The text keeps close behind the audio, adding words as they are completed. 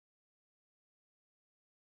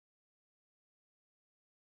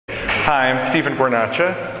Hi, I'm Steven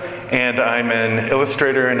Guarnaccia, and I'm an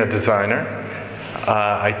illustrator and a designer.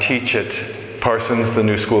 I teach at Parsons, the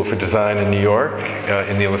New School for Design in New York,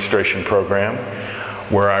 in the illustration program,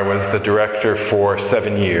 where I was the director for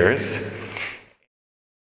 7 years.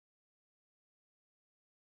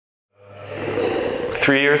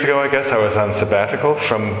 Three years ago, I guess, I was on sabbatical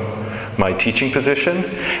from my teaching position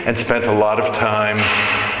and spent a lot of time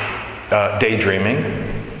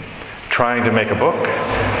daydreaming, trying to make a book,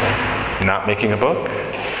 not making a book.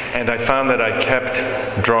 And I found that I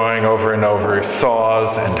kept drawing over and over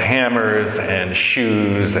saws and hammers and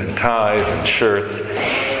shoes and ties and shirts.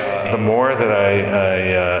 The more that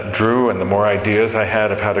I drew and the more ideas I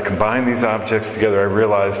had of how to combine these objects together, I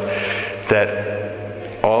realized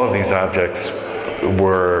that all of these objects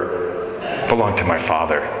belonged to my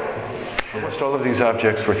father. Almost all of these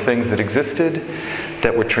objects were things that existed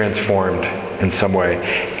that were transformed in some way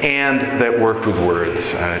and that worked with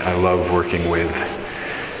words. I love working with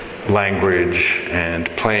language and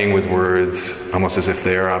playing with words almost as if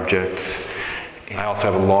they are objects. I also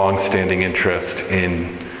have a long-standing interest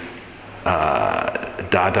in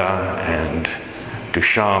Dada and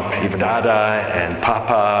Duchamp. Even Dada and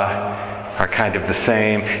Papa are kind of the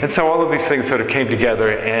same. And so all of these things sort of came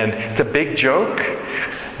together, and it's a big joke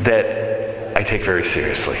that I take very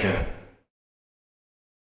seriously.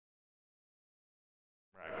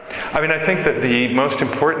 I mean, I think that the most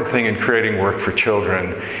important thing in creating work for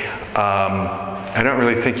children, I don't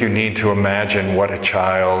really think you need to imagine what a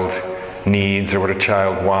child needs or what a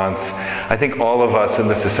child wants. I think all of us, and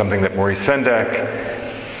this is something that Maurice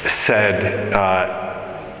Sendak said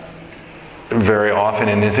very often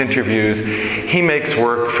in his interviews, he makes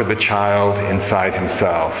work for the child inside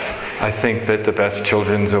himself. I think that the best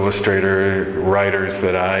children's illustrator writers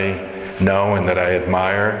that I know and that I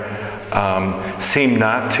admire seem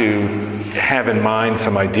not to have in mind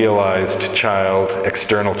some idealized child,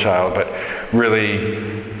 external child, but really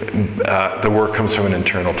the work comes from an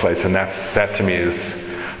internal place, and that to me is,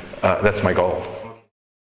 that's my goal.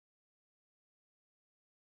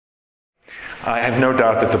 I have no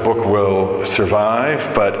doubt that the book will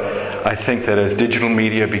survive, but I think that as digital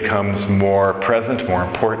media becomes more present, more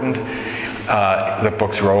important, the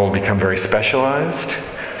book's role will become very specialized.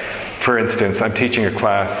 For instance, I'm teaching a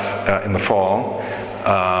class in the fall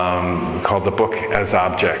called The Book as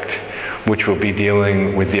Object, which will be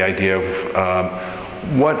dealing with the idea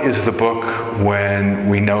of what is the book when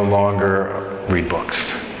we no longer read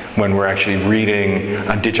books, when we're actually reading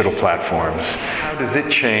on digital platforms. How does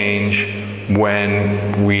it change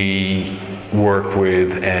when we work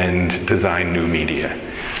with and design new media?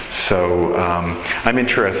 So I'm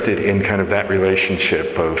interested in kind of that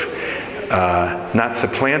relationship of not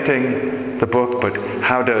supplanting the book, but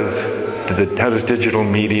how does digital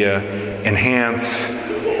media enhance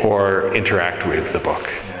or interact with the book?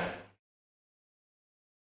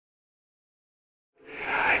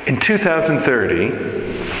 In 2030,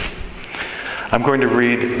 I'm going to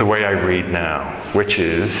read the way I read now, which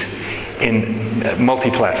is in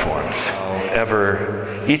multi-platforms.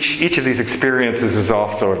 Each of these experiences is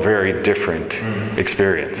also a very different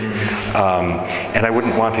experience. And I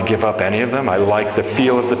wouldn't want to give up any of them. I like the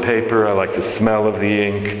feel of the paper, I like the smell of the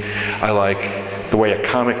ink, I like the way a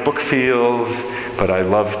comic book feels, but I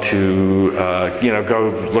love to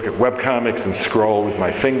go look at webcomics and scroll with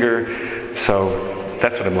my finger. So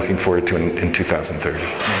that's what I'm looking forward to in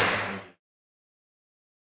 2030.